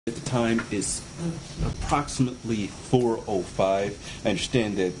At the time is approximately 4:05. I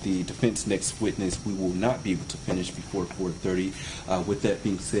understand that the defense next witness we will not be able to finish before 4:30. With that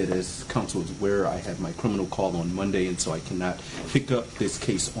being said, as counsel is aware, I have my criminal call on Monday, and so I cannot pick up this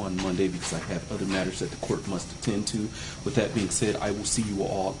case on Monday because I have other matters that the court must attend to. With that being said, I will see you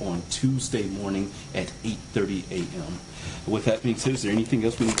all on Tuesday morning at 8:30 a.m. With that being said, is there anything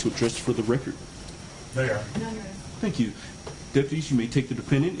else we need to address for the record? There. Thank you. Deputies, you may take the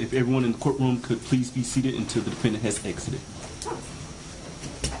defendant. If everyone in the courtroom could please be seated until the defendant has exited.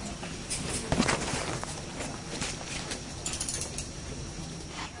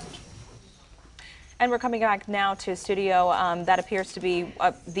 And we're coming back now to studio. That appears to be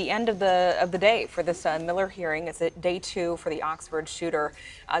the end of the day for this Miller hearing. It's day 2 for the Oxford shooter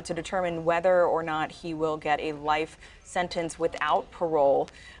to determine whether or not he will get a life sentence without parole.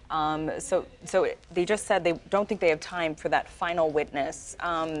 So they just said they don't think they have time for that final witness.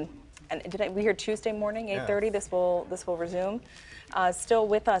 And we hear Tuesday morning, 8:30. This will resume. Still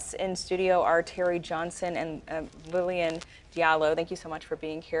with us in studio are Terry Johnson and Lillian Diallo. Thank you so much for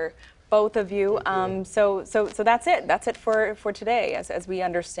being here, both of you. So that's it. That's it for today, as we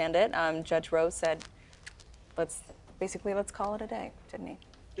understand it. Judge Rose said, let's call it a day, didn't he?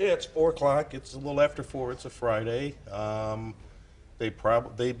 Yeah, it's 4 o'clock. It's a little after 4. It's a Friday.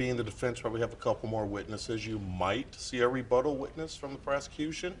 They being the defense probably have a couple more witnesses. You might see a rebuttal witness from the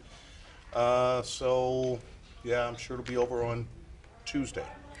prosecution. So yeah, I'm sure it'll be over on Tuesday.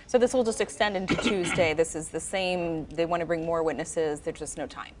 So this will just extend into Tuesday. This is the same. They want to bring more witnesses. There's just no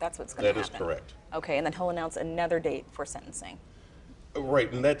time. That's what's going to happen. That is correct. Okay, and then he'll announce another date for sentencing.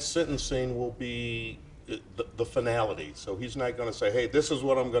 Right, and that sentencing will be the finality. So he's not going to say, hey, this is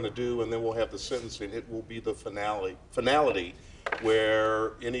what I'm going to do, and then we'll have the sentencing. It will be the finality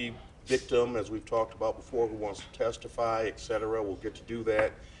where any victim, as we've talked about before, who wants to testify, et cetera, will get to do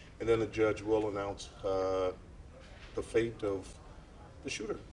that, and then the judge will announce the fate of the shooter.